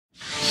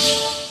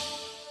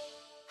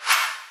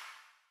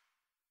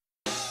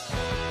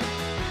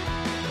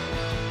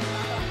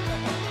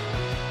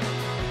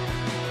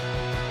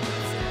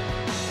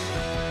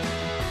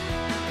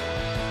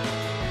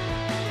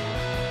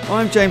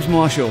I'm James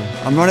Marshall.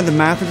 I'm running the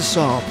Marathon des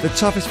Sables, the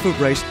toughest foot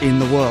race in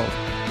the world.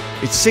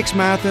 It's 6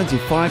 marathons in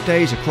 5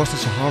 days across the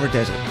Sahara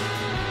Desert.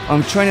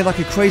 I'm training like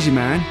a crazy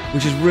man,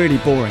 which is really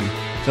boring,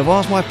 so I've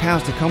asked my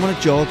pals to come on a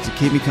jog to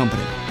keep me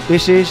company.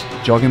 This is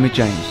Jogging with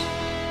James.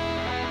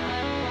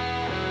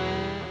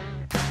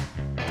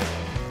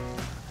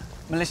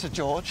 Melissa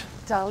George.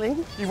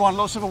 Darling. You've won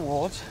lots of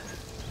awards.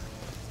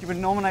 You've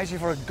been nominated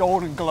for a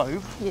Golden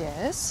Globe.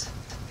 Yes.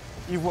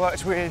 You've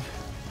worked with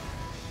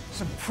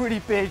some pretty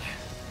big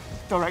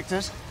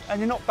directors, and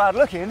you're not bad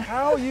looking.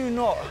 How are you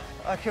not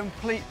a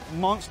complete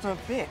monster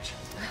bitch?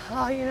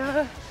 Oh, you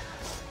know,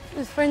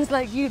 there's friends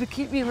like you to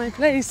keep me in my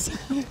place.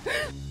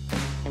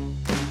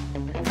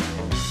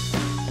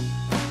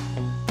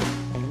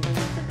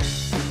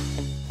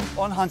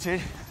 On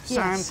Hunted,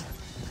 Yes. Sam,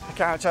 the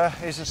character,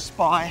 is a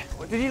spy.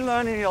 Did you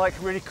learn any like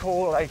really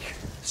cool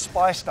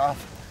spy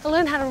stuff? I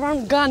learned how to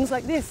run guns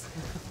like this.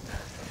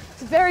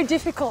 It's very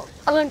difficult.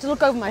 I learned to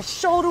look over my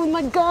shoulder with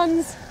my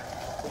guns,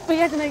 but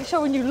you have to make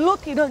sure when you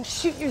look, you don't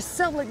shoot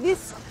yourself like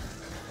this.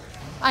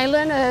 I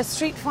learned a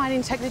street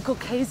fighting technique called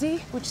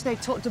KZ, which they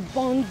taught to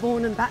Bond,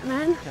 Bourne and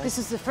Batman. Okay. This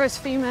is the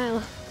first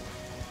female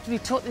to be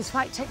taught this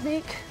fight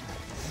technique.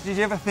 Did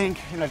you ever think,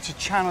 to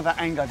channel that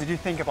anger, did you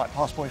think of like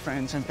past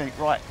boyfriends and think,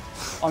 right,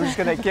 I'm just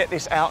gonna get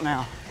this out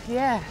now?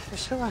 Yeah, for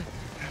sure.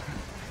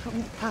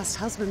 Past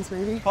husbands,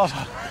 maybe.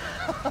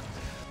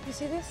 You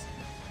see this?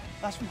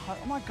 That's from, oh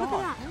my God. Look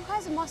at that, who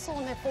has a muscle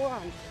on their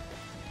forearm?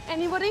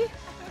 Anybody?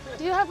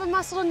 Do you have a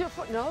muscle on your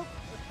foot? No.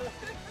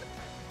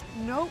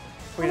 Nope.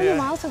 How many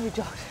miles have you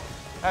jogged?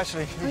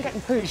 Actually, I'm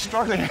getting pooped. He's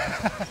struggling.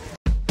 Come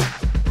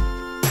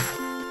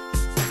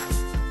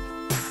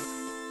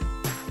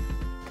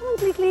on,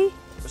 Gleekly.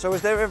 So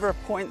was there ever a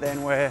point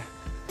then where,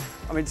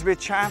 to be a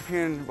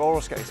champion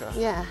roller skater,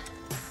 Yeah.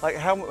 like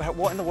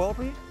what in the world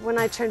were you? When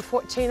I turned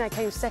 14, I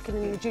came second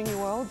in the Junior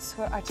Worlds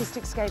for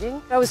artistic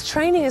skating. I was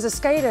training as a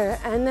skater,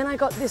 and then I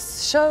got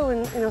this show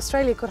in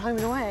Australia called Home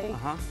and Away.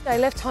 I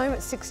left home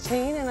at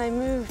 16 and I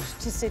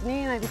moved to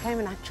Sydney and I became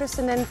an actress,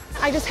 and then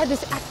I just had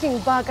this acting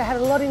bug. I had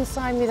a lot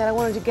inside me that I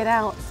wanted to get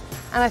out,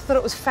 and I thought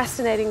it was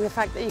fascinating, the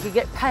fact that you could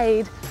get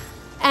paid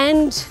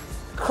and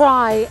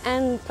cry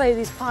and play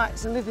these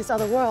parts and live this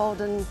other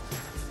world.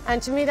 And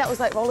to me, that was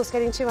like roller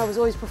skating too. I was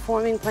always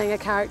performing, playing a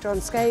character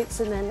on skates,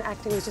 and then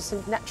acting was just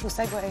a natural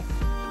segue.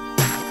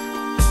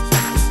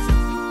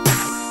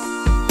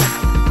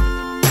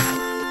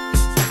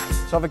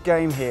 So I have a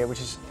game here, which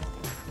is,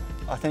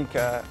 I think,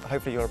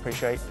 hopefully you'll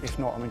appreciate. If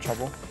not, I'm in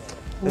trouble.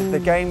 The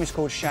game is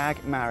called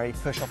Shag, Marry,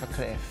 Push Off a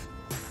Cliff.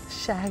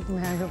 Shag,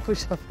 marry, or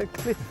push off a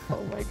cliff.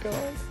 Oh my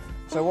God.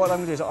 So what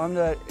I'm going to do is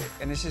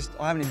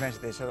I haven't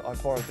invented this, so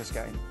I've borrowed this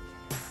game.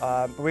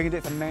 But we're going to do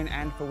it for men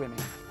and for women.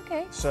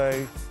 Okay.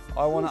 So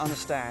I want to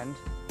understand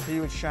who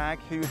you would shag,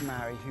 who you would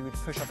marry, who would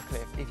push off a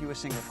cliff, if you were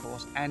single, of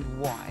course, and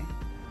why.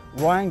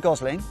 Ryan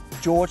Gosling,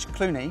 George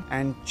Clooney,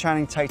 and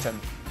Channing Tatum.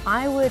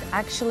 I would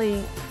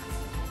actually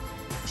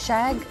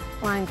shag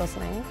Ryan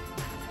Gosling,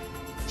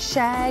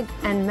 shag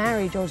and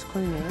marry George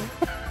Clooney.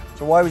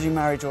 So why would you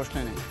marry George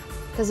Clooney?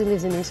 Because he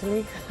lives in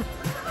Italy.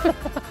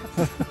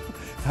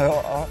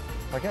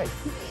 Okay.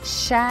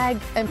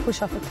 Shag and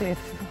push off a cliff.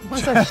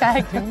 Once I've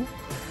shagged him,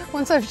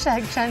 once I've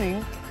shagged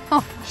Channing,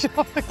 I'll push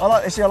off a cliff. I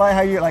like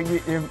how you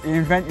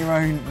invent your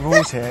own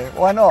rules here.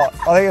 Why not?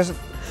 I think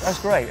that's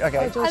great.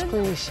 Okay. George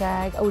Clooney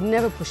shag. I would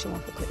never push him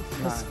off a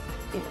cliff.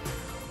 No.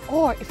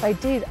 Or if I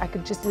did, I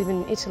could just live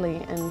in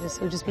Italy and it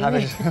would just be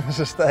me.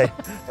 Just stay.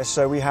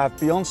 So we have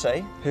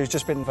Beyonce, who's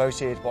just been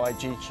voted by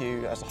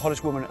GQ as the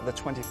hottest woman of the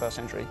 21st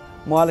century,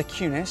 Mila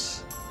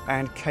Kunis,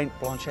 and Kate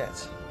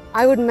Blanchett.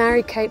 I would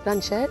marry Kate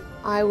Blanchett,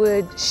 I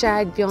would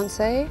shag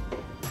Beyonce,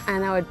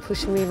 and I would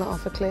push Mila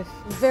off a cliff.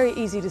 Very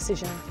easy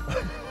decision.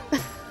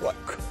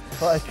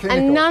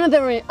 And none of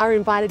them are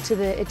invited to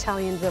the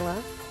Italian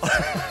villa.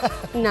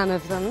 None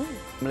of them.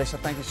 Melissa,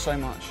 thank you so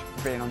much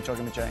for being on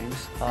Jogging with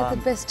James. I had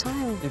the best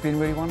time. You've been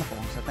really wonderful,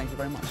 so thank you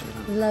very much.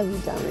 Love you,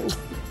 darling.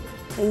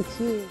 Thank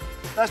you.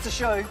 That's the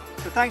show.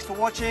 So thanks for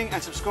watching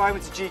and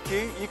subscribing to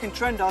GQ. You can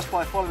trend us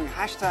by following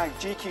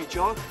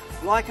 #GQJog,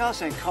 like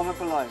us and comment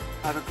below.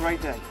 Have a great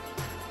day.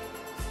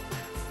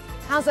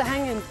 How's it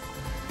hanging?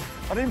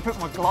 I didn't put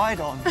my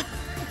glide on.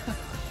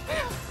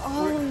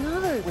 Oh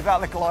no. Without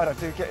the glide, I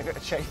do get a bit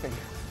of chafing.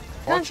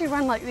 Can't you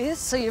run like this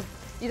so you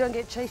don't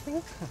get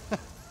chafing?